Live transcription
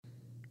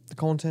The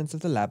contents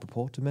of the lab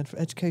report are meant for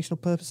educational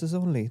purposes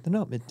only. They're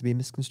not meant to be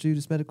misconstrued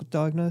as medical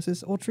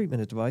diagnosis or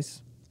treatment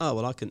advice. Oh,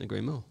 well, I couldn't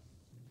agree more.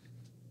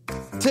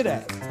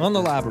 Today, on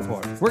the lab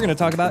report, we're going to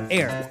talk about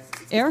air.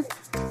 Air?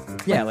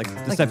 Yeah, like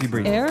the stuff you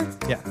breathe. Air?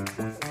 Yeah.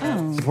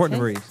 Oh, It's important to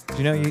breathe. Do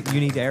you know you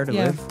need air to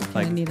live? Yeah,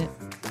 I need it.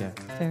 Yeah.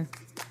 Fair.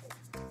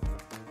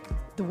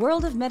 The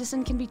world of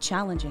medicine can be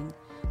challenging.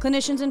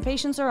 Clinicians and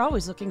patients are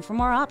always looking for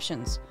more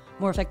options,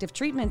 more effective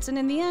treatments, and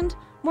in the end,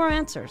 more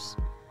answers.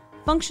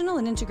 Functional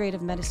and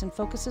integrative medicine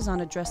focuses on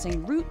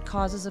addressing root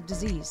causes of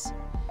disease.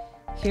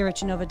 Here at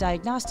Genova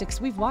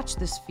Diagnostics, we've watched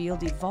this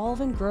field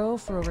evolve and grow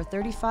for over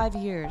 35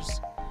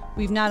 years.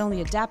 We've not only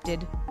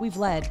adapted, we've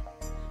led.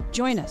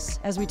 Join us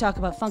as we talk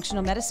about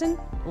functional medicine,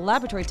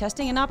 laboratory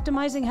testing, and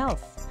optimizing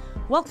health.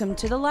 Welcome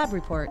to the Lab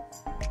Report.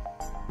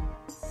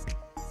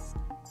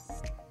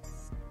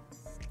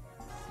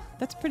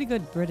 That's a pretty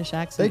good British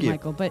accent, Thank you.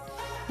 Michael. But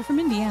you're from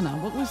Indiana.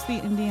 What was the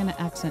Indiana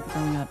accent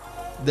growing up?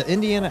 The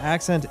Indiana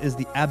accent is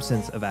the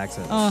absence of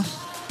accents. Oh,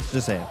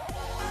 Just saying.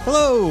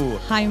 Hello,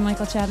 hi,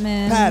 Michael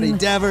Chapman. Patti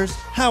Devers.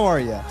 How are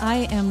you?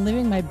 I am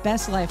living my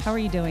best life. How are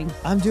you doing?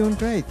 I'm doing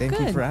great. Thank you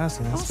Good. for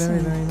asking. That's Awesome.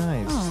 very,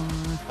 very nice.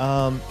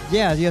 Aw.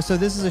 Yeah. So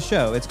this is a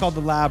show. It's called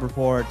the Lab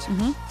Report.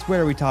 Mhm. It's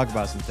where we talk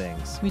about some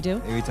things. We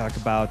do? We talk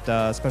about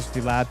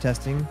specialty lab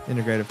testing,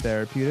 integrative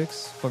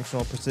therapeutics,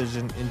 functional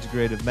precision,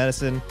 integrative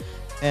medicine,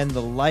 and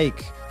the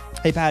like.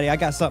 Hey, Patty, I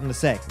got something to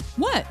say.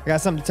 What? I got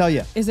something to tell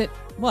you. Is it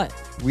what?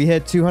 We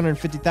hit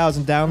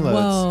 250,000 downloads.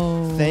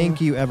 Whoa. Thank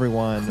you,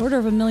 everyone,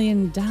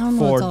 250,000 downloads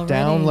for already.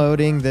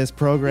 downloading this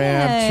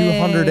program Yay.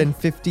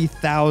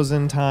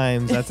 250,000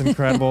 times. That's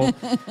incredible.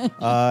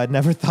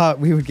 Never thought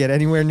we would get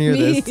anywhere near Me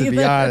this, to be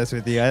either. honest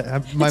with you. My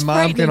It's mom can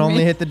frightening only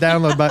me. hit the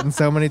download button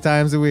so many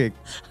times a week.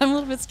 I'm a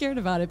little bit scared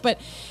about it. But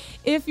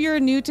if you're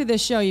new to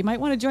this show, you might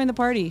want to join the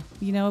party.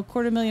 You know,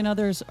 250,000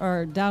 others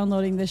are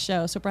downloading this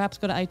show. So perhaps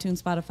go to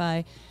iTunes,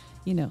 Spotify,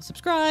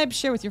 subscribe,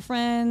 share with your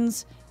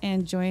friends,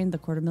 and join the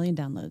 250,000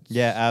 downloads.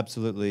 Yeah,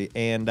 absolutely.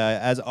 And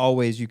as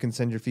always, you can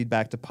send your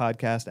feedback to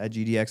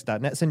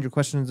podcast@gdx.net. Send your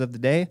questions of the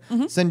day.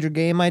 Send your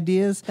game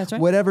ideas. That's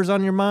right. Whatever's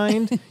on your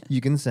mind, you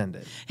can send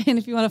it. And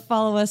if you want to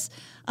follow us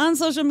on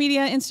social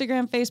media,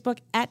 Instagram, Facebook,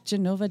 at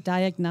Genova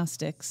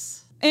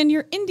Diagnostics. And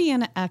your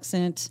Indiana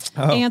accent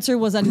answer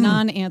was a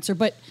non-answer.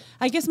 But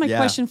I guess my Yeah,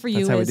 question for you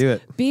that's how we is, do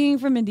it. being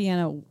from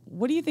Indiana,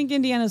 what do you think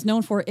Indiana is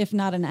known for, if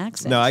not an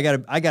accent? No, I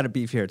got a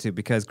beef here too,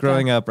 because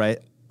growing up, right,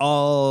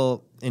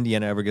 all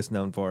Indiana ever gets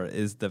known for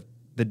is the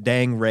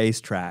dang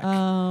racetrack.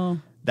 Oh,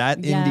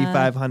 That yeah. Indy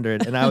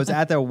 500. And I was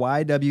at the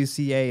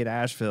YWCA in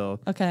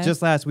Asheville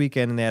just last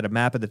weekend, and they had a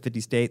map of the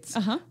 50 states.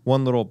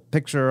 One little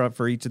picture up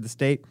for each of the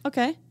state.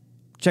 okay.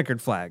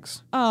 Checkered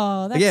flags.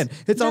 Oh, that's Again,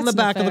 it's on the that's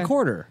not back of the fair.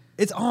 quarter.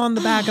 It's on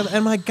the back of the, and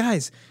I'm like,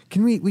 guys,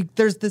 can we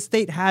there's the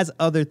state has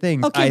other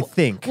things, Okay, I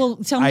think. Well,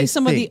 tell me I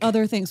some of the think.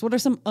 other things. What are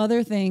some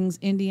other things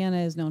Indiana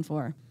is known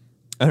for?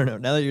 I don't know.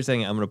 Now that you're saying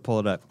it, I'm going to pull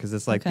it up, because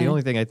it's like Okay. the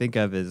only thing I think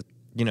of is,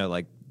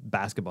 like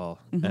basketball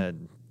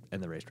and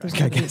the racetrack, There's I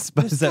gotta be- guess.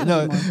 But there's so,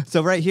 gotta be no, more.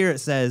 so right here it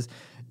says,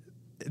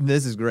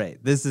 this is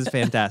great. This is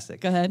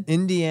fantastic. Go ahead.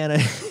 Indiana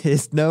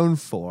is known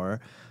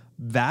for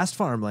vast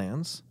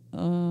farmlands.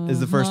 Is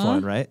the first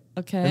one, right?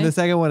 Okay. And the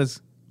second one is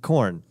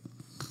corn.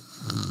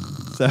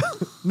 So,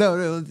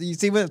 no, you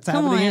see what's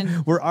Come happening on.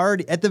 here? We're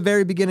already at the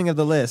very beginning of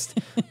the list.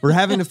 We're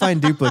having to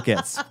find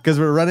duplicates because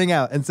we're running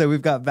out. And so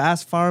we've got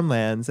vast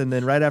farmlands. And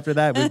then right after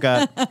that,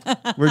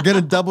 we're going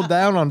to double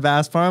down on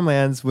vast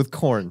farmlands with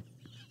corn.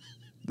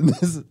 And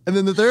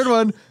then the third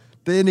one,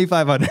 the Indy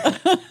 500.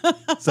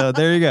 So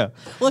there you go.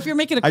 Well, if you're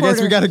making a I quarter,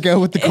 guess we got to go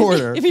with the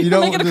quarter. If you're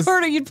don't making a just-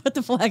 quarter, you'd put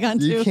the flag on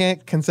You too.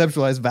 can't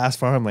conceptualize vast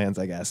farmlands,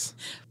 I guess.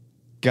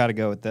 Got to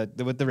go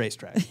with the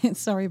racetrack.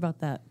 Sorry about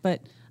that,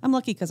 but I'm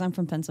lucky because I'm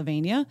from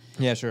Pennsylvania.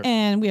 Yeah, sure.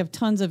 And we have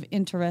tons of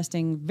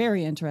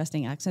very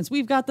interesting accents.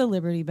 We've got the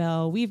Liberty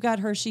Bell, we've got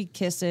Hershey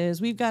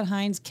Kisses, we've got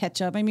Heinz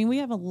Ketchup. I mean, we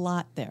have a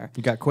lot there.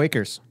 You got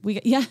Quakers.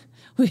 We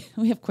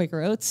have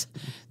Quaker Oats.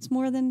 It's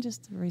more than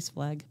just a race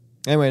flag.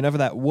 Anyway, enough of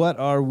that. What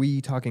are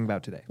we talking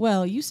about today?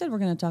 Well, you said we're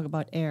going to talk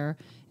about air,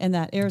 and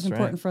that air is That's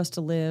important right. for us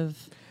to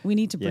live. We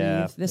need to breathe.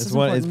 Yeah, This is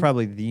one. important. It's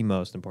probably the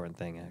most important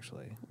thing,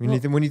 actually. When, Well-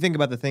 when you think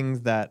about the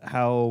things that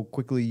how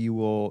quickly you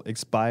will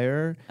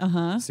expire.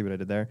 See what I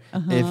did there?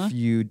 If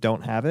you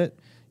don't have it,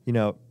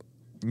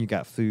 you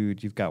got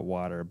food, you've got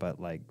water,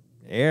 but like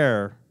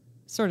air,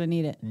 Sort of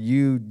need it.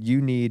 you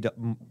need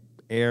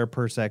air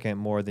per second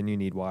more than you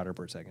need water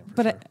per second.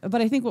 For sure.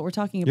 But I think what we're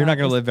talking about You're not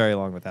going is- to live very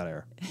long without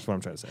air. That's what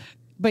I'm trying to say.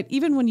 But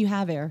even when you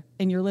have air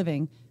and you're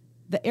living,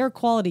 the air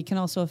quality can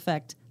also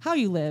affect how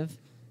you live,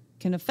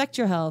 can affect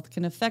your health,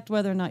 can affect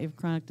whether or not you have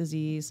chronic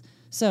disease.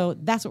 So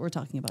that's what we're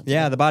talking about today.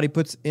 Yeah, the body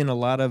puts in a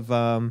lot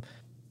of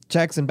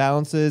checks and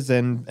balances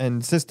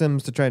and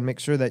systems to try and make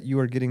sure that you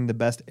are getting the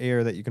best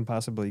air that you can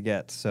possibly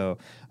get. So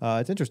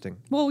it's interesting.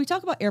 Well, we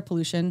talk about air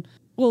pollution.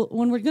 Well,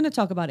 when we're going to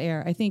talk about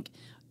air, I think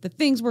the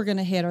things we're going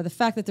to hit are the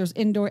fact that there's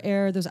indoor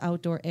air, there's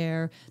outdoor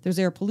air, there's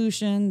air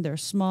pollution,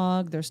 there's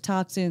smog, there's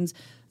toxins.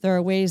 There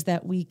are ways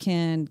that we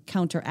can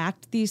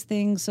counteract these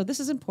things. So this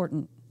is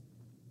important.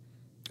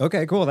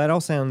 Okay, cool. That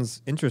all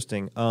sounds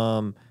interesting.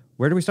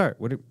 Where do we start?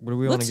 What do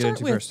we want to get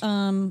into first?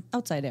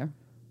 Outside air.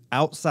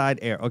 Outside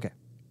air. Okay.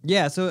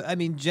 Yeah, so I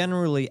mean,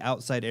 generally,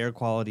 outside air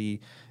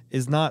quality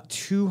is not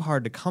too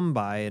hard to come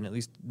by and at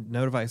least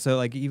notify. So,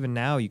 like, even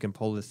now, you can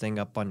pull this thing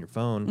up on your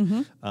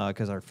phone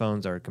because our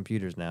phones are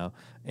computers now,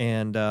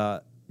 and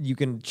you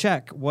can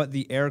check what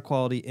the air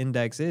quality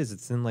index is.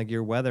 It's in like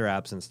your weather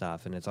apps and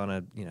stuff, and it's on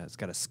a it's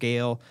got a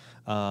scale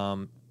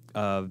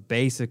of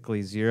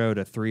basically 0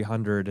 to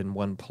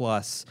 301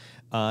 plus,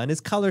 and it's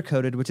color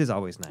coded, which is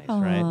always nice,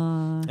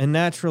 right? And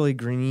naturally,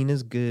 green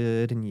is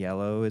good and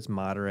yellow is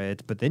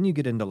moderate, but then you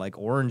get into like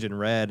orange and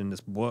red and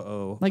this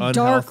like unhealthy.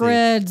 Dark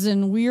reds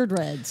and weird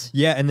reds.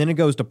 Yeah, and then it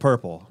goes to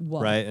purple, Whoa.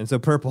 right? And so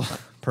purple's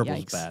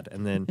Yikes. bad,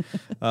 and then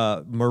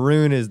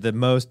maroon is the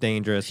most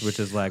dangerous, which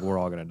is like we're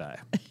all gonna die.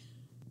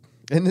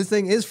 And this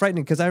thing is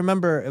frightening because I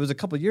remember it was a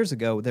couple of years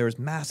ago. There was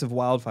massive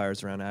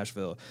wildfires around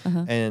Asheville,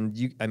 and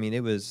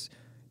it was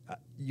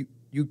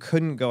you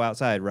couldn't go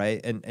outside, right?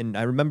 And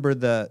I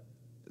remember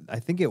I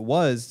think it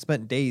was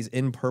spent days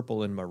in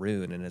purple and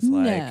maroon, and it's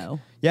like,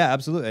 yeah,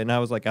 absolutely. And I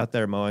was like out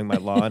there mowing my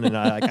lawn, and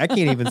I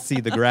can't even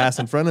see the grass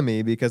in front of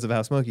me because of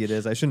how smoky it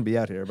is. I shouldn't be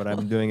out here, but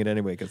I'm doing it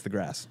anyway because the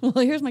grass. Well,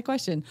 here's my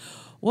question: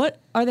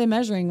 what are they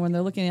measuring when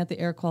they're looking at the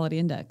air quality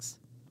index?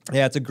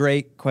 Yeah, it's a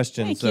great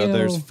question. Thank so you.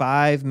 there's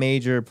 5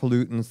 major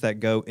pollutants that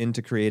go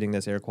into creating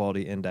this air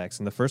quality index,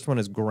 and the first one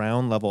is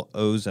ground level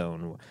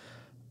ozone.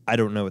 I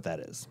don't know what that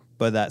is,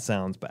 but that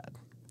sounds bad.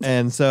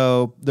 And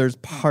so there's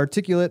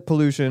particulate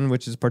pollution,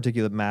 which is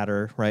particulate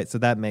matter, right? So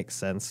that makes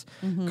sense.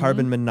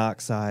 Carbon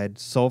monoxide,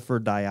 sulfur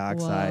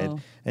dioxide,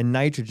 and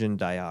nitrogen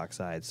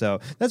dioxide. So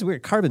that's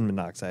weird. Carbon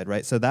monoxide,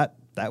 right? So that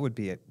would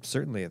be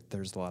certainly if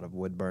there's a lot of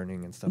wood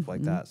burning and stuff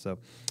like that. So,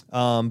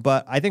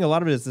 but I think a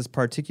lot of it is this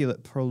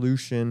particulate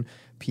pollution,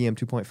 PM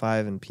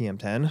 2.5 and PM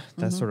 10.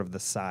 That's sort of the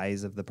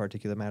size of the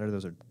particulate matter.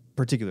 Those are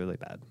particularly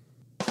bad.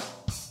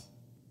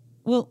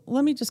 Well,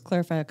 let me just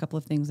clarify a couple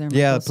of things there, Michael.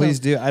 Yeah, please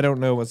do. I don't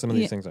know what some of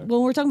these things are.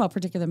 When we're talking about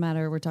particulate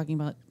matter, we're talking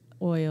about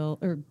oil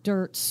or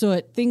dirt,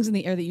 soot, things in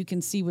the air that you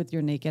can see with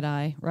your naked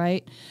eye,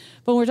 right?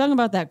 But when we're talking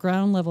about that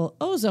ground level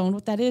ozone,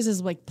 what that is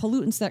like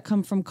pollutants that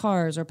come from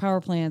cars or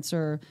power plants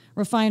or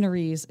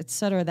refineries, et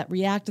cetera, that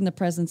react in the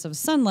presence of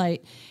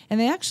sunlight.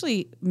 And they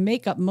actually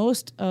make up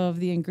most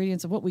of the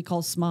ingredients of what we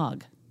call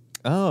smog.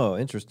 Oh,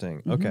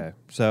 interesting. Okay.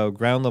 So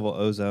ground level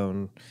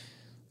ozone...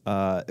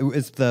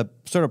 it's the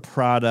sort of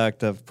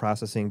product of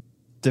processing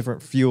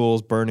different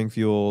fuels, burning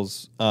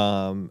fuels,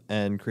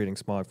 and creating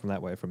smog from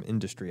that way from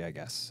industry, I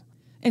guess.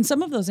 And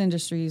some of those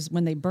industries,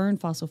 when they burn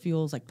fossil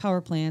fuels, like power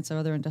plants or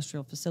other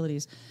industrial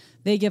facilities,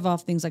 they give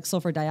off things like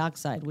sulfur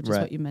dioxide, which is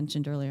what you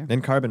mentioned earlier.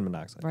 And carbon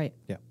monoxide. Right.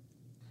 Yeah.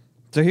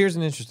 So here's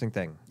an interesting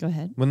thing. Go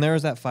ahead. When there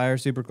was that fire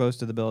super close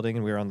to the building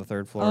and we were on the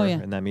 3rd floor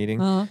in that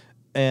meeting,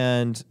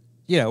 and...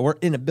 we're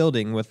in a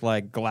building with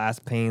like glass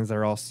panes that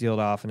are all sealed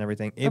off and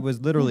everything. It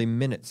was literally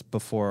minutes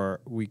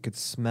before we could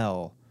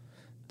smell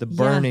the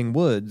burning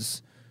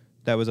woods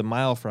that was a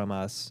mile from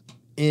us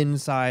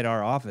inside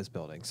our office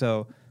building.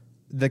 So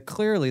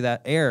clearly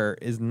that air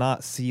is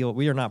not sealed.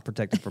 We are not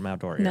protected from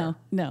outdoor air.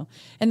 No.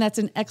 And that's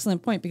an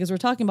excellent point because we're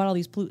talking about all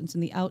these pollutants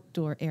in the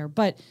outdoor air.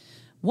 But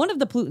one of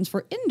the pollutants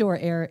for indoor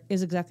air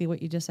is exactly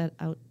what you just said,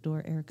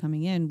 outdoor air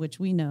coming in,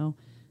 which we know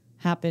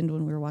happened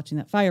when we were watching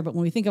that fire. But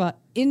when we think about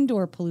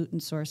indoor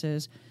pollutant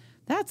sources,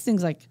 that's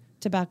things like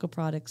tobacco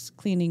products,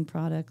 cleaning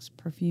products,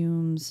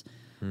 perfumes,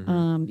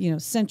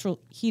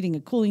 central heating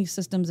and cooling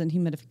systems and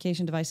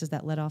humidification devices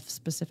that let off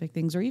specific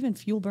things, or even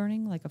fuel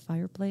burning like a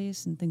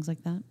fireplace and things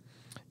like that.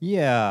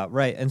 Yeah,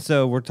 right. And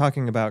so we're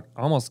talking about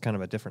almost kind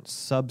of a different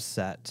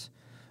subset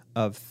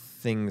of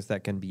things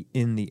that can be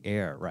in the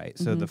air, right?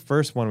 So the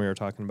first one we were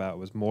talking about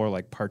was more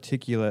like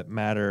particulate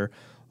matter,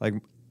 like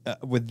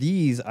with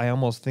these, I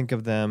almost think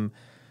of them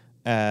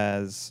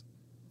as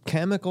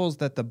chemicals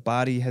that the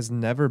body has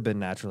never been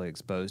naturally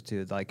exposed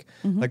to, like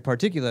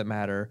particulate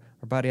matter.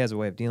 Our body has a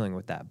way of dealing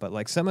with that. But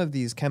like some of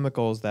these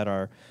chemicals that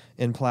are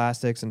in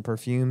plastics and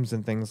perfumes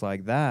and things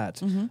like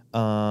that,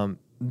 our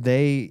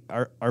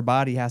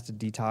body has to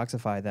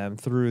detoxify them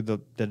through the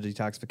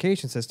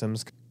detoxification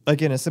systems.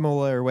 Like in a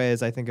similar way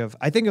as I think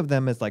of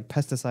them as like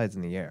pesticides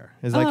in the air.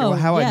 Is like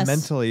how I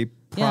mentally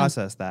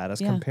process that as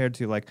compared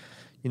to like,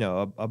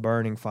 a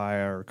burning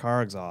fire or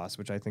car exhaust,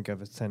 which I think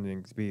of as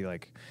tending to be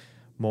like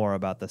more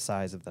about the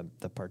size of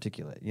the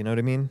particulate. You know what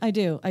I mean? I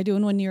do.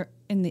 And when you're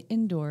in the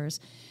indoors,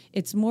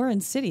 it's more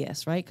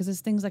insidious, right? Because it's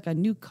things like a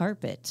new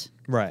carpet,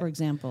 for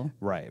example.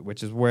 Right,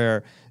 which is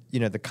where,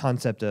 the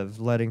concept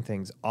of letting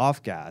things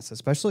off gas,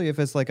 especially if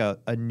it's like a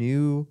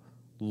new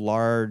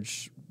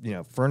large,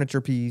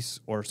 furniture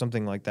piece or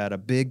something like that, a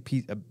big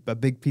piece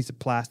of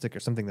plastic or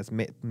something that's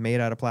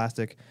made out of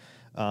plastic,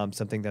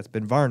 something that's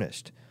been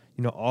varnished.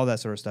 All that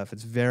sort of stuff.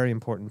 It's very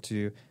important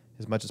to,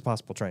 as much as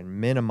possible, try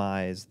and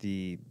minimize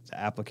the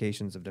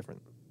applications of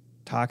different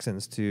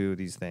toxins to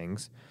these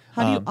things.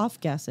 How do you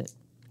off-gas it?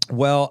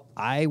 Well,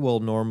 I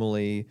will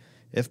normally,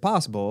 if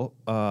possible,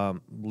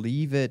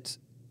 leave it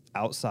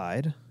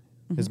outside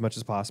as much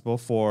as possible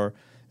for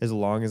as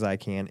long as I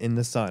can in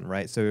the sun,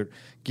 right? So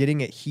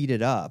getting it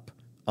heated up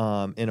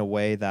in a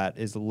way that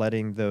is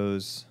letting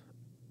those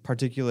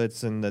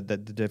particulates and the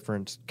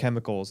different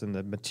chemicals in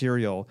the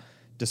material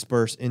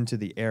disperse into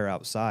the air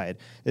outside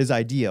is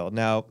ideal.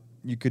 Now,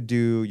 you could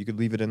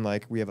leave it in,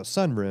 like, we have a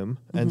sunroom,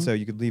 and so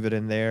you could leave it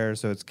in there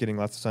so it's getting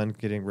lots of sun,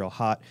 getting real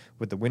hot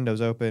with the windows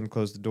open,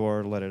 close the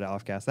door, let it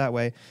off gas that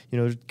way.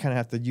 Kind of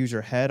have to use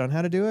your head on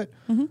how to do it.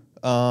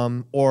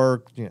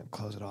 Or,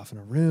 close it off in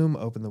a room,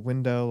 open the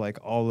window, like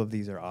all of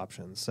these are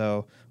options.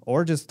 So,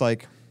 or just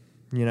like,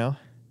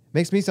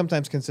 makes me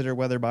sometimes consider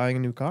whether buying a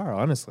new car,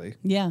 honestly.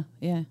 Yeah.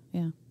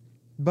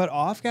 But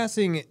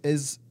off-gassing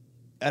is,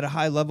 at a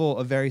high level,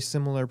 a very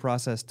similar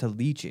process to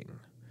leaching,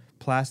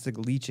 plastic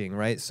leaching,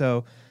 right?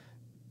 So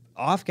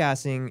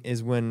off-gassing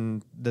is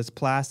when this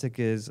plastic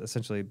is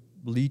essentially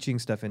leaching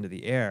stuff into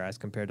the air, as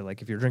compared to,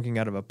 like, if you're drinking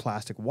out of a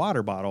plastic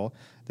water bottle,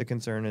 the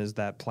concern is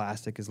that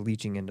plastic is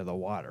leaching into the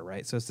water,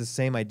 right? So it's the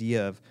same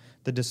idea of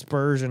the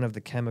dispersion of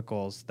the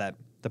chemicals that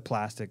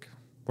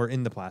were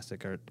in the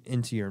plastic or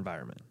into your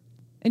environment.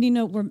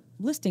 And we're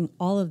listing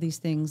all of these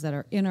things that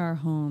are in our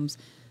homes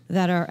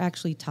that are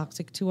actually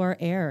toxic to our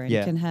air and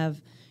can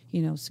have,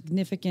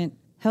 significant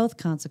health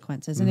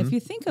consequences. And if you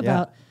think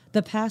about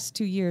the past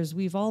 2 years,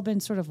 we've all been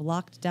sort of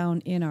locked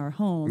down in our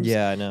homes.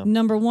 Yeah, I know.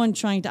 Number one,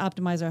 trying to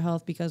optimize our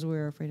health because we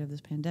were afraid of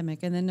this pandemic.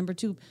 And then number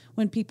two,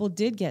 when people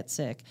did get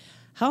sick,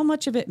 how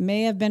much of it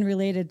may have been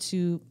related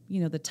to,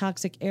 the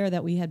toxic air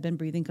that we had been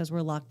breathing because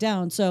we're locked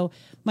down. So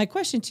my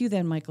question to you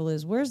then, Michael,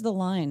 is where's the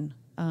line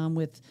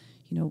with,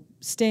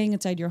 staying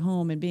inside your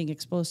home and being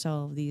exposed to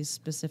all of these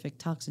specific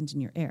toxins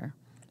in your air?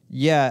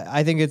 Yeah,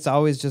 I think it's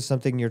always just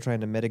something you're trying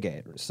to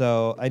mitigate.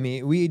 So, I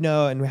mean, we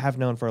know and we have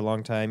known for a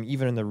long time,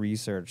 even in the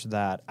research,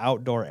 that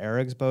outdoor air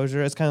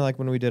exposure, it's kind of like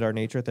when we did our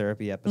nature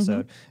therapy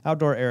episode,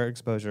 outdoor air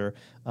exposure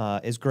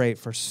is great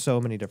for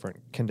so many different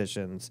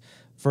conditions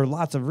for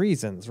lots of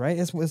reasons, right?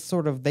 It's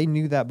sort of, they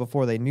knew that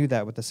before they knew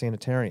that with the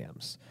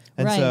sanitariums.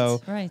 And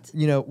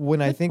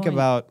when I think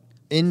about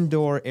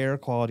indoor air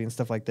quality and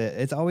stuff like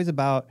that, it's always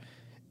about,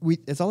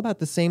 it's all about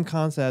the same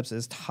concepts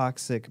as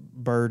toxic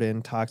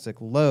burden, toxic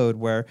load,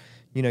 where,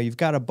 you've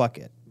got a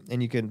bucket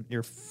and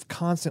you're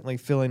constantly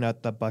filling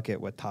up the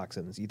bucket with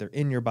toxins, either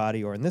in your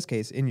body or in this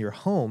case, in your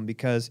home,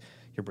 because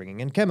you're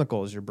bringing in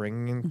chemicals, you're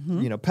bringing in,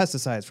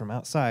 pesticides from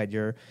outside.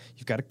 You've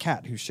got a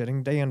cat who's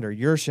shedding dander,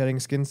 you're shedding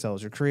skin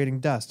cells, you're creating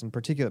dust and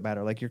particulate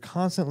matter. Like, you're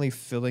constantly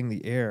filling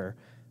the air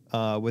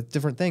with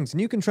different things. And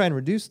you can try and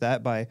reduce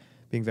that by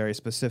being very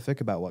specific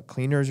about what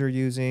cleaners you're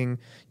using,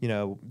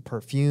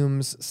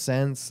 perfumes,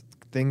 scents,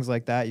 things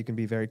like that. You can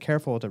be very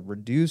careful to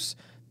reduce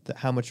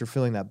how much you're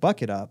filling that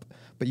bucket up,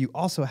 but you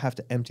also have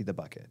to empty the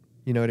bucket.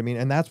 You know what I mean?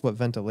 And that's what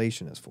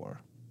ventilation is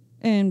for.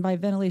 And by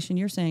ventilation,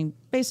 you're saying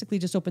basically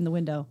just open the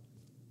window.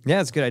 Yeah,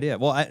 it's a good idea.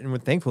 Well,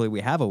 thankfully we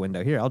have a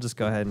window here. I'll just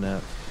go ahead and... I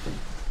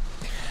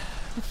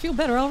feel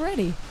better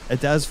already. It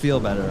does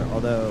feel better,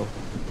 although...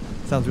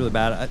 sounds really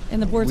bad.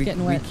 And the board's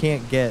getting wet. We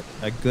can't get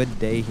a good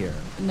day here.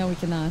 No, we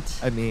cannot.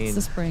 I mean, it's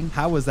the spring.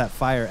 How was that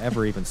fire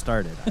ever even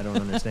started? I don't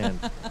understand.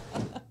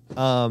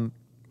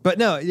 But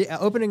no,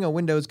 opening a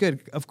window is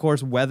good, of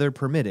course, weather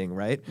permitting,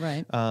 right?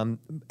 Right.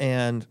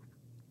 And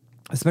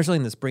especially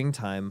in the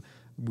springtime,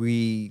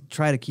 we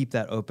try to keep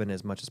that open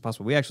as much as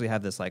possible. We actually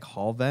have this like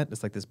hall vent.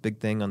 It's like this big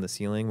thing on the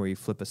ceiling where you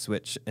flip a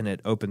switch and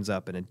it opens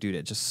up and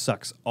it just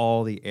sucks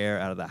all the air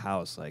out of the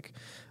house. Like,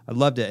 I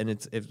loved it, and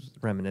it's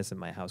reminiscent.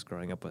 My house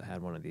growing up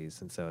had one of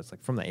these, and so it's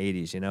like from the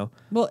 80s,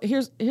 Well,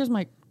 here's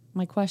my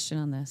question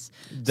on this.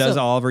 Does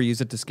Oliver use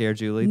it to scare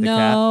Julie, the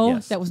cat? No,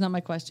 Yes. that was not my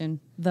question,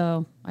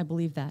 though I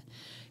believe that.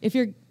 If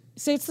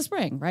say it's the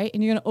spring, right,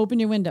 and you're going to open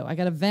your window, I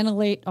got to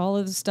ventilate all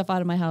of this stuff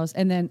out of my house,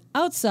 and then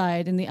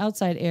outside, in the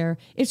outside air,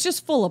 it's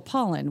just full of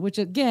pollen, which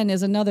again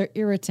is another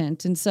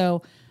irritant. And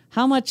so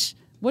how much,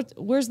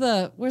 where's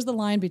the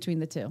line between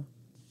the two?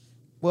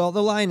 Well,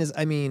 the line is,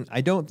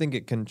 I don't think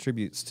it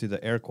contributes to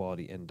the air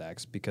quality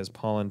index because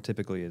pollen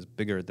typically is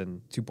bigger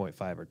than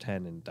 2.5 or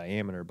 10 in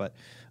diameter, but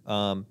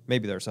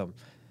maybe there's some.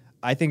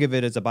 I think of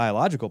it as a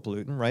biological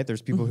pollutant, right?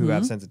 There's people who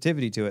have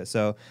sensitivity to it.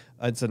 So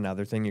it's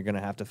another thing you're going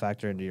to have to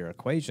factor into your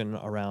equation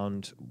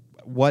around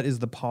what is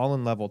the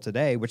pollen level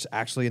today, which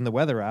actually in the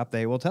weather app,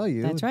 they will tell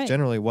you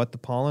generally what the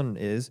pollen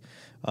is.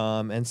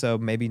 And so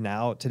maybe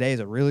today is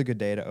a really good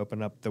day to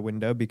open up the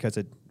window because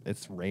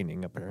it's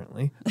raining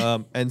apparently.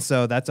 And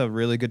so that's a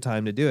really good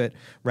time to do it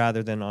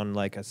rather than on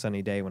like a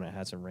sunny day when it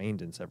hasn't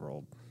rained in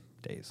several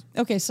days.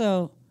 Okay,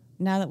 so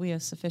now that we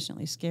have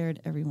sufficiently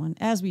scared everyone,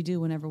 as we do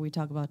whenever we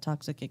talk about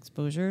toxic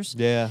exposures.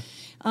 Yeah.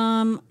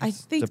 I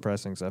think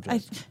depressing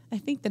subject. I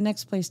think the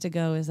next place to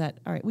go is that,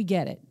 all right, we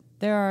get it.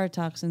 There are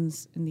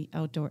toxins in the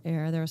outdoor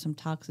air. There are some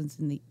toxins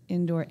in the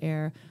indoor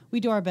air. We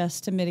do our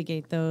best to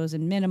mitigate those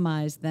and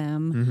minimize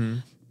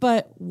them.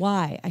 But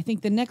why? I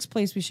think the next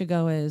place we should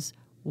go is,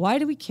 why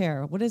do we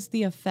care? What is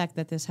the effect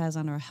that this has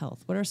on our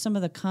health? What are some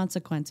of the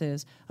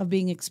consequences of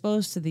being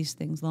exposed to these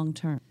things long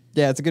term?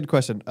 Yeah, it's a good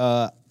question.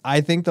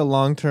 I think the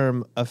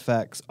long-term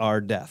effects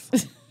are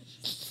death.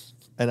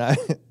 and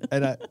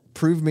I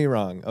prove me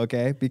wrong,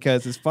 okay?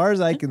 Because as far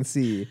as I can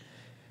see,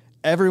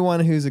 everyone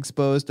who's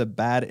exposed to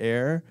bad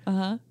air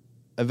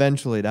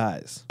eventually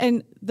dies.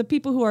 And the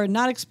people who are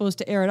not exposed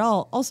to air at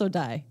all also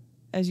die,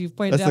 as you've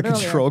pointed That's out the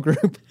earlier. control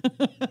group.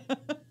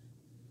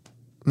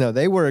 No,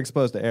 they were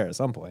exposed to air at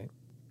some point.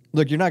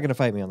 Look, you're not going to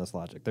fight me on this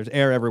logic. There's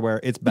air everywhere.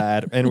 It's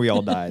bad, and we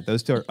all die.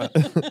 Those two are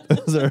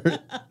those are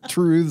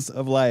truths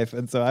of life,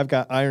 and so I've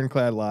got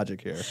ironclad logic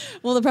here.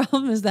 Well, the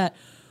problem is that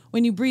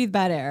when you breathe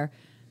bad air,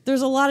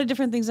 there's a lot of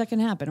different things that can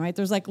happen, right?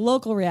 There's like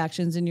local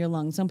reactions in your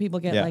lungs. Some people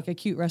get like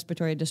acute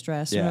respiratory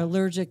distress or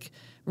allergic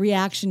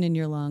reaction in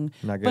your lung.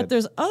 Not good. But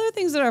there's other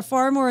things that are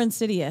far more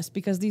insidious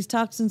because these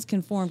toxins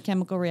can form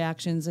chemical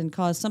reactions and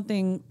cause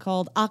something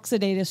called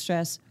oxidative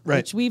stress,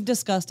 which we've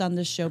discussed on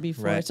this show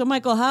before. Right. So,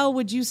 Michael, how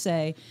would you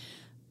say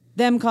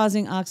them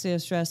causing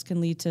oxidative stress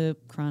can lead to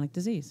chronic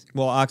disease?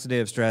 Well,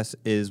 oxidative stress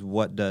is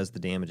what does the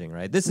damaging,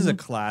 right? This is a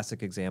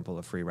classic example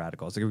of free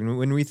radicals. Like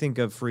when we think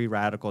of free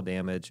radical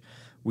damage,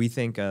 we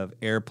think of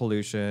air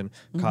pollution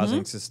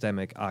causing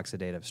systemic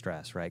oxidative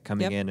stress, right?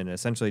 Coming in and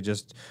essentially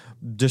just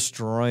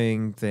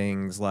destroying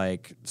things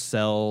like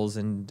cells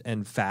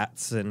and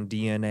fats and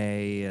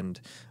DNA and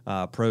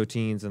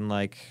proteins, and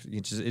like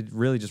it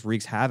really just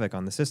wreaks havoc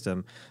on the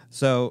system.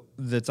 So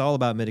it's all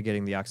about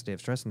mitigating the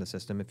oxidative stress in the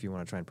system if you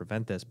want to try and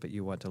prevent this, but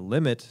you want to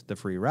limit the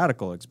free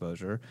radical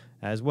exposure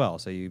as well.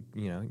 So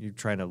you're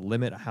trying to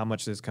limit how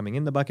much is coming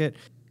in the bucket.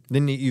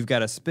 Then you've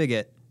got a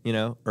spigot,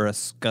 or a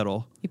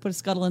scuttle. You put a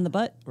scuttle in the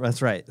butt?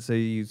 That's right. So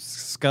you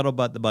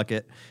scuttlebutt the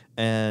bucket,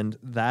 and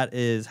that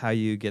is how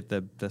you get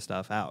the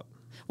stuff out.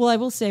 Well, I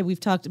will say we've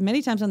talked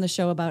many times on the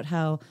show about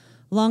how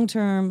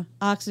long-term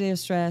oxidative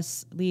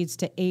stress leads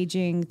to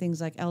aging,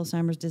 things like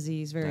Alzheimer's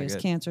disease, various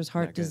cancers,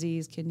 heart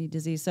disease, kidney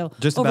disease. So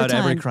just over about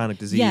time, every chronic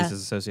disease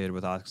is associated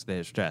with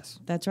oxidative stress.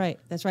 That's right.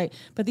 That's right.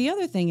 But the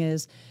other thing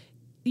is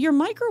your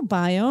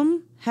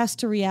microbiome has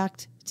to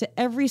react to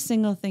every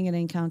single thing it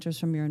encounters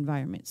from your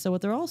environment. So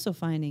what they're also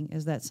finding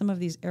is that some of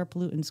these air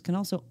pollutants can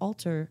also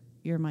alter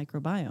your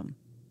microbiome.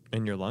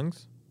 In your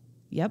lungs?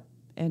 Yep,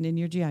 and in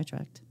your GI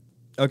tract.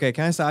 Okay,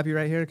 can I stop you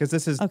right here? Because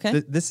this is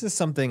this is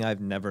something I've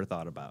never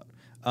thought about.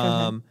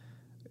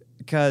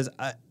 Because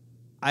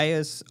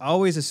I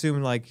always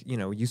assume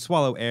you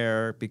swallow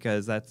air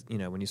because that's,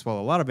 when you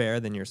swallow a lot of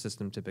air, then your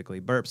system typically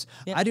burps.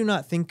 Yep. I do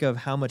not think of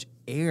how much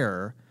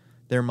air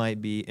there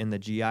might be in the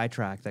GI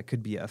tract that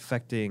could be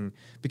affecting,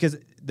 because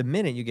the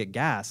minute you get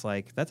gas,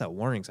 that's a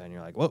warning sign.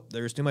 You're like, whoa,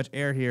 there's too much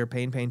air here,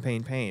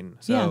 pain.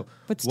 So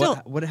but still,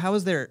 how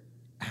is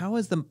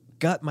the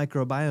gut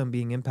microbiome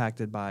being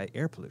impacted by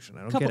air pollution?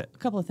 I don't get it. A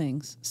couple of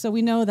things. So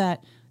we know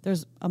that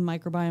there's a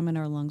microbiome in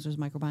our lungs, there's a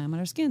microbiome in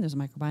our skin, there's a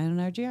microbiome in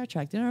our GI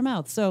tract, in our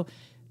mouth. So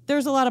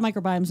there's a lot of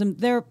microbiomes, and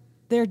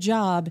their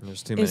job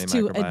is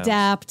to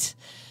adapt,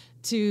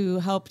 to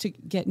help to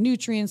get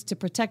nutrients, to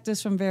protect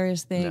us from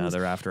various things. No,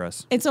 they're after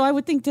us. And so I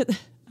would think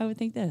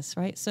this,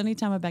 right? So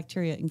anytime a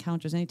bacteria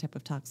encounters any type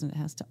of toxin, it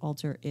has to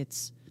alter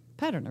its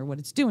pattern or what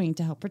it's doing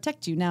to help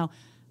protect you. Now,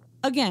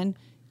 again,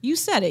 you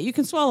said it. You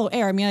can swallow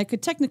air. I mean, I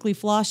could technically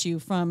floss you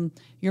from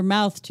your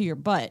mouth to your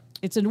butt.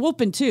 It's an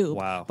open tube.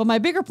 Wow. But my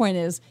bigger point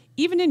is,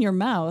 even in your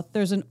mouth,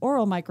 there's an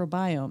oral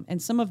microbiome, and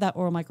some of that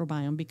oral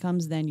microbiome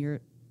becomes then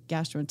your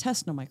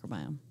gastrointestinal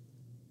microbiome.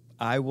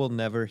 I will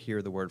never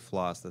hear the word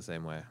floss the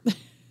same way.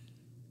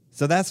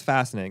 So that's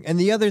fascinating. And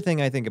the other thing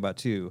I think about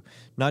too,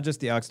 not just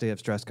the oxidative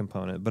stress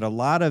component, but a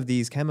lot of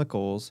these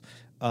chemicals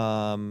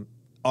are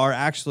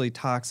actually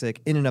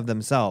toxic in and of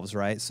themselves,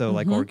 right? So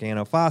like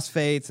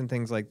organophosphates and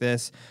things like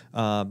this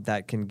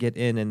that can get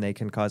in, and they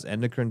can cause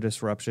endocrine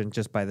disruption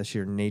just by the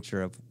sheer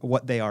nature of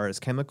what they are as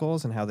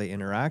chemicals and how they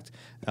interact.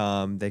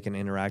 They can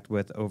interact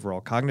with overall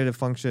cognitive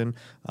function.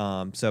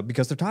 So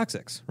because they're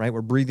toxics, right?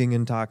 We're breathing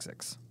in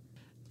toxics.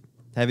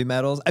 Heavy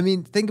metals. I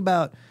mean, think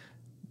about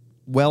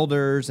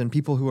welders and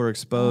people who are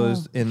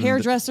exposed in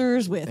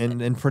hairdressers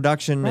in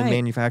production and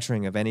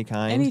manufacturing of any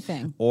kind,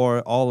 anything, or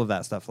all of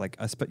that stuff. Like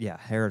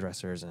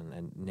hairdressers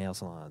and nail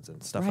salons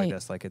and stuff like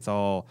this. Like it's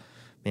all,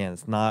 man,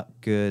 it's not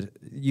good.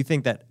 You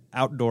think that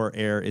outdoor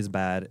air is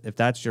bad? If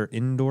that's your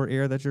indoor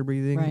air that you're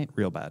breathing,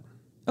 real bad.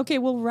 Okay,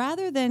 well,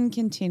 rather than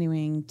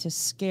continuing to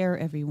scare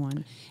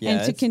everyone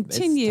and to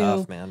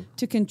continue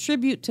to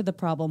contribute to the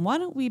problem, why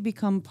don't we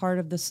become part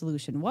of the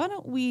solution? Why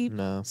don't we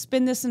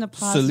spin this in a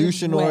positive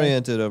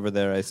solution-oriented over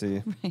there, I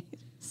see. Right,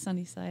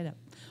 sunny side up.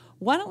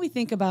 Why don't we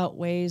think about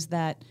ways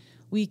that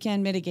we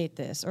can mitigate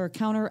this or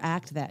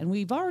counteract that? And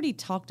we've already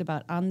talked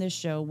about on this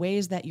show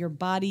ways that your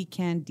body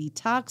can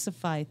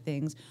detoxify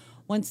things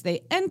once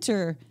they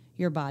enter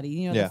your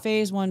body, the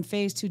phase 1,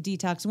 phase 2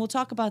 detox. And we'll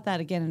talk about that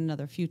again in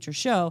another future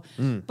show.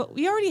 But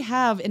we already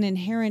have an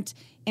inherent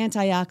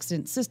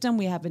antioxidant system.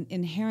 We have an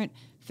inherent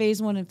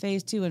phase 1 and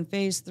phase 2 and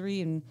phase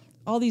 3 and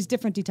all these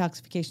different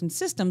detoxification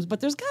systems.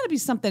 But there's got to be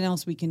something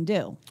else we can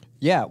do.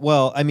 Yeah,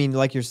 well, I mean,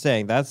 like you're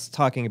saying, that's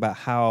talking about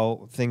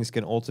how things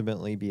can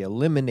ultimately be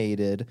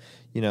eliminated,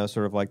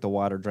 sort of like the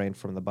water drained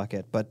from the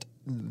bucket. But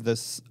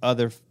this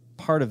other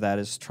part of that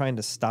is trying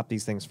to stop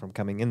these things from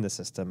coming in the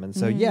system. And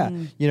so,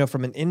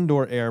 from an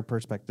indoor air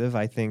perspective,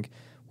 I think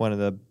one of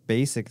the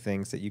basic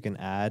things that you can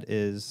add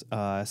is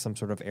some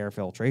sort of air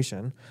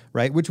filtration,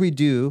 right? Which we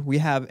do. We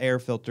have air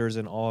filters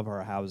in all of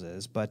our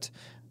houses, but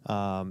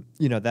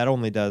that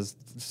only does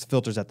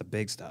filters at the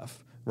big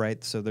stuff,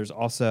 right? So there's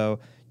also,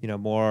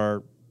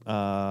 more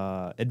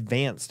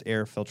advanced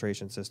air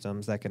filtration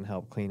systems that can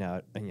help clean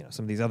out,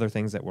 some of these other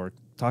things that we're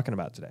talking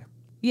about today.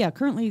 Yeah,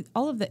 currently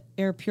all of the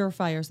air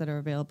purifiers that are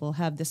available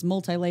have this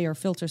multi-layer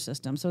filter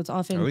system. So it's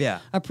often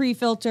a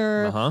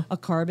pre-filter, a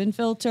carbon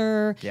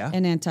filter,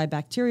 an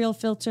antibacterial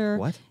filter,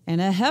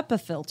 and a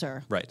HEPA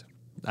filter. Right.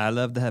 I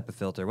love the HEPA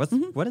filter. What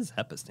does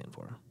HEPA stand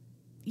for?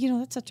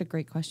 That's such a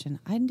great question.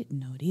 I didn't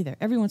know it either.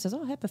 Everyone says,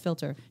 HEPA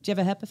filter. Do you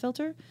have a HEPA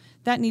filter?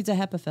 That needs a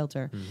HEPA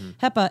filter.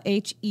 HEPA,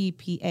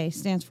 H-E-P-A,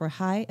 stands for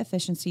High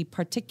Efficiency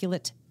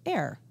Particulate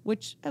Air,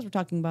 which, as we're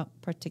talking about,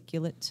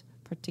 particular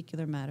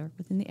matter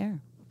within the air.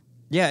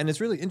 Yeah, and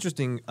it's really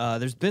interesting.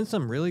 There's been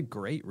some really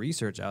great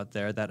research out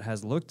there that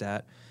has looked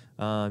at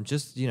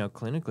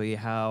clinically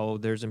how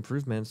there's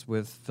improvements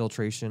with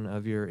filtration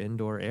of your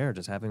indoor air,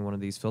 just having one of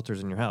these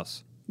filters in your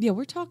house. Yeah,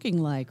 we're talking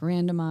like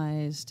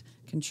randomized,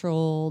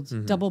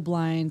 controlled,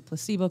 double-blind,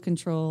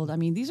 placebo-controlled. I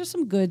mean, these are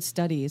some good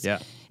studies. Yeah.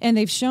 And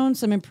they've shown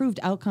some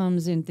improved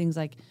outcomes in things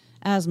like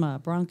asthma,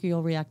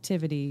 bronchial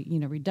reactivity,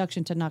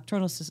 reduction to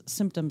nocturnal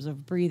symptoms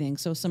of breathing.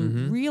 So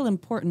some real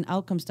important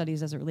outcome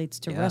studies as it relates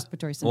to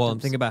respiratory symptoms. Well,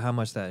 and think about how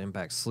much that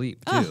impacts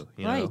sleep, too.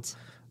 Right.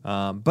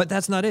 But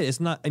that's not it. It's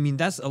not. I mean,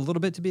 that's a little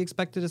bit to be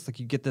expected. It's like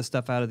you get this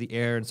stuff out of the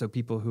air, and so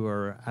people who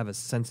have a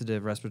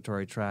sensitive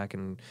respiratory tract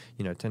and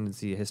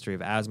a history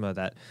of asthma,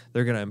 that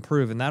they're going to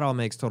improve, and that all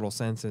makes total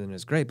sense and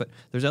is great. But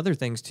there's other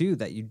things too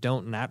that you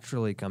don't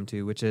naturally come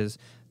to, which is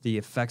the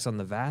effects on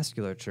the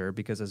vasculature,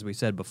 because as we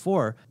said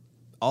before,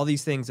 all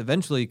these things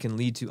eventually can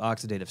lead to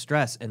oxidative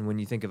stress. And when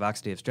you think of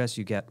oxidative stress,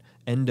 you get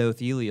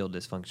endothelial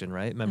dysfunction,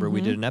 right? Remember,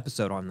 we did an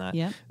episode on that.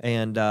 Yep.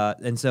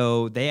 And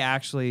so they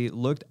actually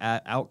looked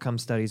at outcome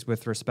studies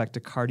with respect to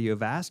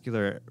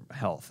cardiovascular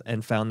health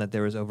and found that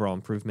there was overall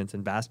improvements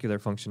in vascular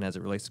function as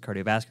it relates to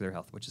cardiovascular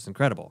health, which is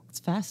incredible.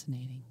 It's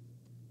fascinating.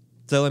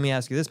 So let me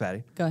ask you this,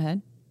 Patty. Go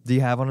ahead. Do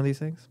you have one of these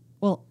things?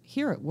 Well,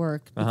 here at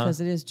work,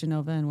 because it is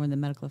Genova and we're in the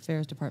medical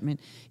affairs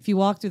department, if you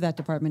walk through that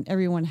department,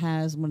 everyone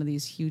has one of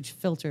these huge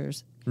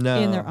filters in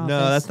their office.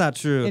 No, that's not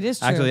true. It is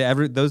true.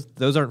 Actually,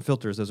 those aren't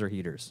filters; those are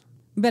heaters.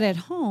 But at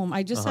home,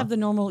 I just have the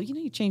normal,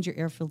 you change your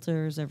air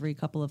filters every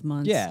couple of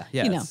months. Yeah.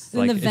 It's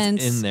like the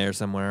vents. It's in there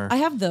somewhere. I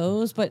have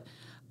those, but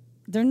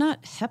they're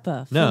not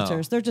HEPA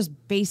filters. They're just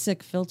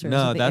basic filters.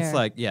 No, of the that's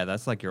air.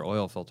 that's like your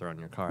oil filter on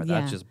your car.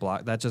 Yeah.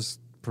 That just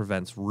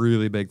prevents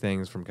really big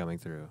things from coming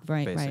through.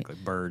 Right, basically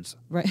birds.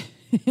 Right.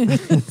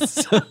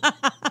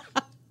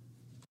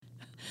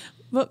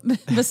 But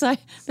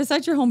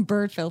besides your home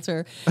bird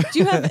filter, do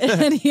you have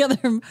any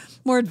other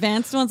more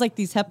advanced ones like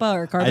these HEPA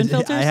or carbon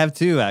filters? I have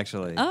two,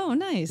 actually. Oh,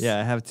 nice. Yeah,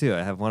 I have two.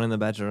 I have one in the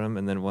bedroom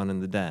and then one in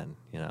the den,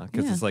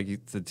 because it's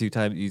like the two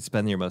times you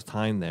spend your most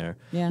time there.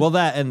 Yeah. Well,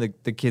 that and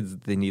the kids,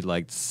 they need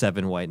like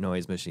 7 white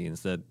noise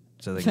machines so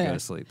they can go to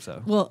sleep.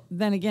 So. Well,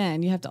 then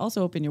again, you have to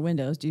also open your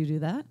windows. Do you do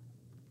that?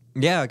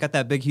 Yeah, I got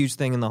that big, huge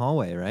thing in the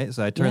hallway, right?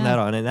 So I turn that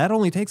on, and that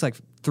only takes like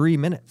 3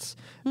 minutes.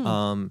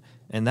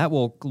 And that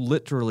will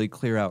literally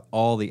clear out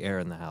all the air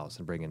in the house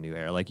and bring in new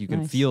air. Like you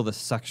can feel the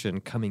suction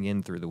coming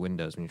in through the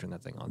windows when you turn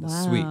that thing on.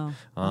 It's sweet.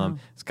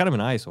 It's kind of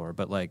an eyesore,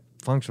 but like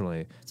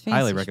functionally,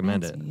 highly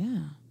recommend it.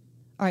 Yeah.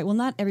 All right. Well,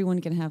 not everyone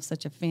can have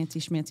such a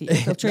fancy schmancy air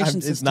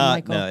filtration system,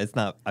 Michael. No, it's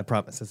not. I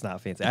promise, it's not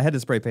fancy. I had to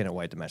spray paint it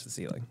white to match the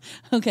ceiling.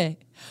 Okay.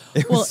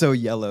 It was so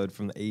yellowed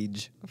from the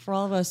age. For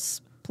all of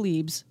us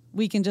plebes,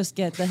 we can just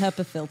get the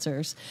HEPA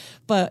filters.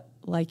 But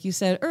like you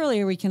said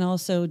earlier, we can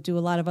also do a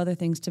lot of other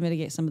things to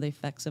mitigate some of the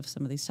effects of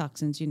some of these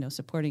toxins,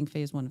 supporting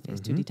phase 1 and phase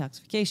 2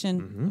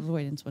 detoxification,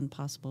 avoidance when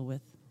possible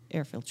with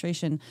air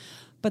filtration.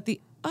 But the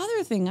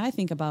other thing I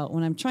think about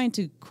when I'm trying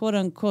to quote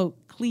unquote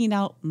clean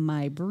out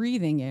my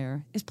breathing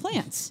air is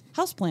plants,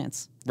 house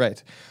plants.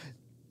 Right.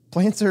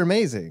 Plants are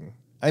amazing.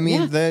 I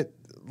mean, forget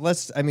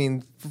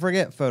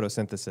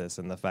photosynthesis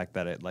and the fact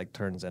that it like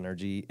turns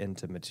energy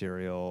into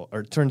material,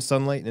 or turns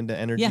sunlight into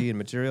energy and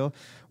material,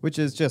 which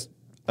is just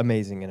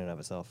amazing in and of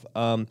itself.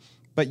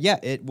 But yeah,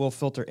 it will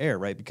filter air,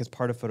 right? Because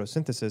part of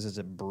photosynthesis is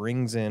it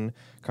brings in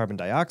carbon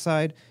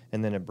dioxide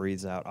and then it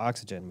breathes out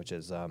oxygen, which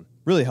is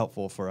really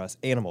helpful for us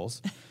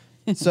animals.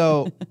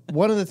 So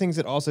one of the things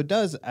it also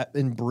does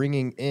in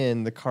bringing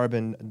in the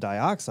carbon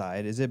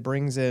dioxide is it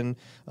brings in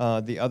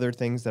the other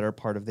things that are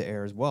part of the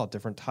air as well,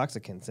 different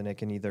toxicants, and it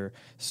can either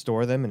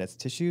store them in its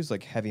tissues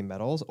like heavy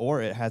metals,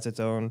 or it has its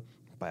own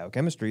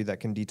biochemistry that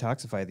can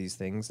detoxify these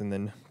things and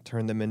then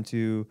turn them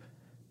into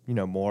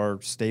more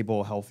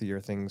stable, healthier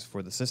things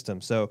for the system.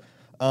 So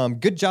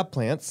good job,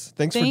 plants.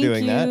 Thanks for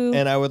doing that.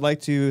 And I would like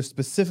to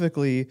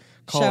specifically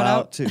shout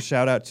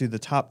out to the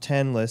top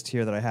 10 list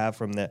here that I have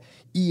from the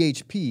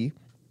EHP.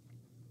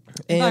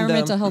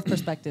 Environmental health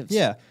perspectives.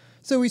 Yeah.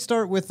 So we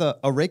start with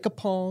areca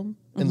palm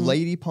and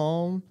lady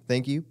palm.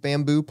 Thank you.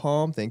 Bamboo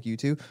palm. Thank you,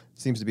 too.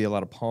 Seems to be a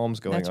lot of palms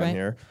going on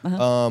here.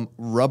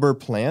 Rubber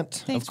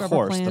plant. Thanks, of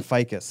course. The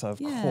ficus, of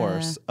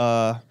course.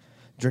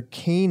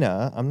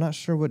 Dracana. I'm not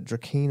sure what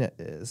Dracana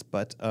is,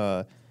 but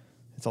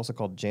it's also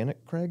called Janet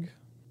Craig.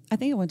 I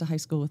think I went to high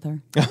school with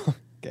her.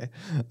 Okay.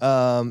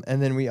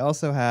 And then we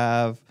also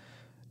have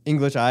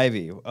English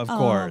ivy, of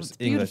course. It's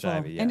English beautiful.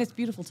 ivy, yeah. And it's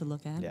beautiful to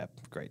look at. Yeah,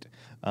 great.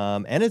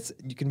 And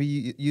you can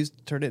be used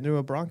to turn it into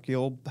a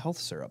bronchial health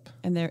syrup.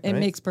 And it right?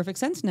 makes perfect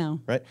sense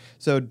now. Right.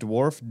 So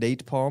dwarf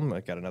date palm.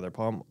 I got another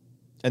palm.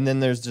 And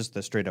then there's just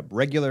the straight up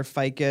regular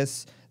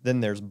ficus. Then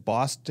there's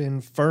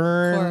Boston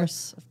fern. Of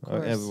course.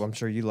 I'm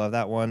sure you love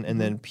that one. And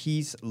then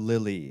peace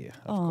lily,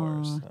 of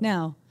course.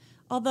 Now,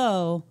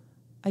 although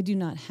I do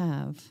not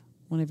have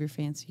one of your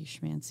fancy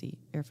schmancy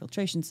air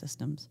filtration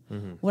systems,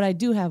 what I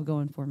do have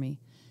going for me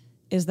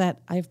is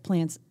that I have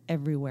plants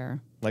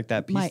everywhere. Like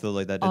that peace My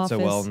lily that did so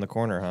well office- in the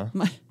corner,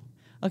 huh?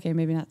 Okay,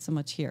 maybe not so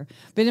much here,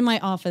 but in my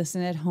office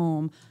and at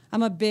home,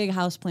 I'm a big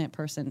houseplant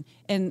person.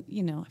 And,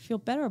 I feel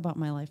better about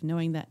my life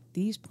knowing that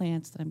these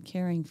plants that I'm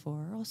caring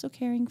for are also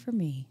caring for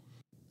me.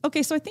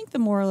 Okay, so I think the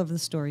moral of the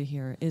story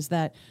here is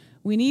that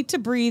we need to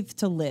breathe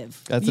to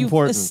live. That's You've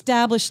important.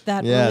 established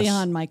that early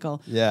on,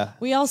 Michael. Yeah.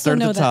 We also Start at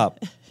know the top.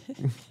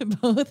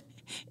 that both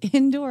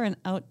indoor and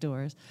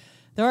outdoors,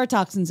 there are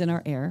toxins in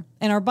our air,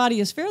 and our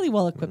body is fairly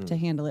well equipped to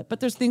handle it. But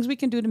there's things we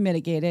can do to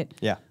mitigate it.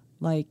 Yeah.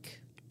 Like,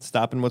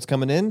 Stopping what's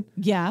coming in,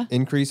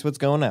 increase what's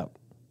going out.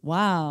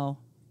 Wow.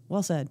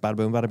 Well said. Bada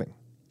boom, bada bing.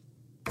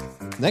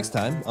 Next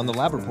time on the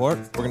Lab Report,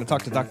 we're going to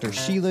talk to Dr.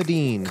 Sheila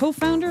Dean.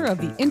 Co-founder of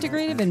the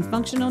Integrative and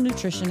Functional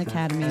Nutrition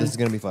Academy. This is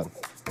going to be fun.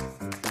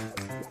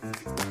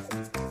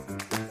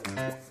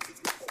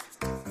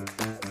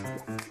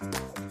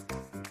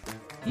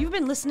 You've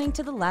been listening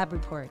to the Lab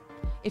Report.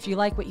 If you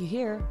like what you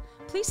hear,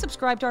 please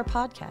subscribe to our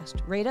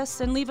podcast, rate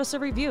us, and leave us a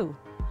review.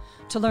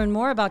 To learn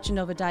more about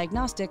Genova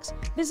Diagnostics,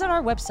 visit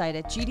our website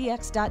at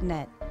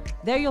gdx.net.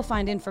 There you'll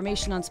find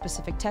information on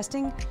specific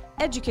testing,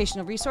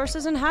 educational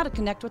resources, and how to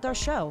connect with our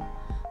show.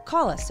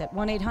 Call us at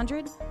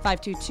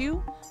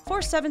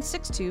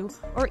 1-800-522-4762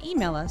 or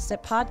email us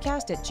at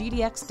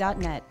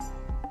podcast@gdx.net.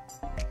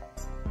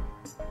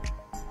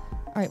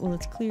 All right, well,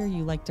 it's clear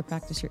you like to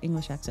practice your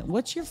English accent.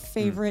 What's your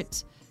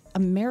favorite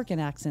American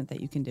accent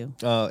that you can do?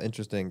 Oh,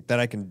 interesting. That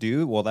I can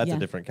do? Well, that's a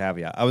different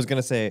caveat. I was going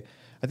to say,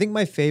 I think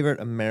my favorite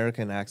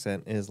American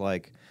accent is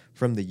like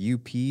from the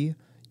UP,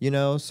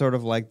 sort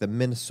of like the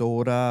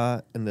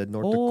Minnesota and the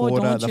North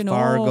Dakota, the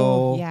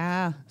Fargo.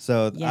 Yeah.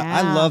 So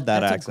I love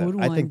that that's a accent.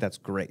 good I one. think that's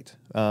great.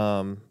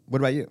 What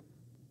about you?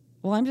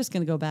 Well, I'm just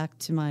going to go back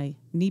to my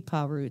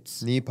NEPA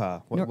roots.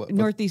 NEPA.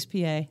 Northeast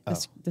PA,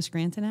 the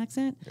Scranton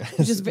accent.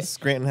 Which is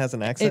Scranton has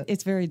an accent?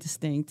 it's very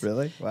distinct.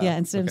 Really? Wow. Yeah,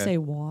 instead of Okay. say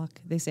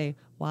walk, they say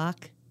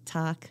walk,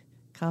 talk,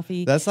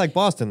 coffee. That's like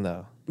Boston,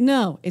 though.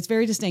 No, it's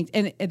very distinct.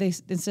 And they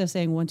instead of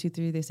saying 1, 2,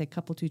 3, they say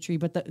couple, 2, 3.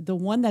 But the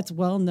one that's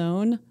well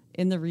known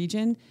in the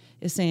region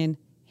is saying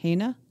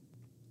Hena.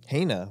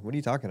 Hena? What are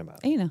you talking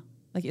about? Hena.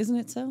 Like, isn't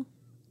it so?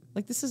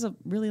 Like, this is a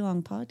really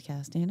long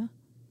podcast, Hena.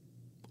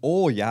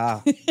 Oh,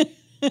 yeah.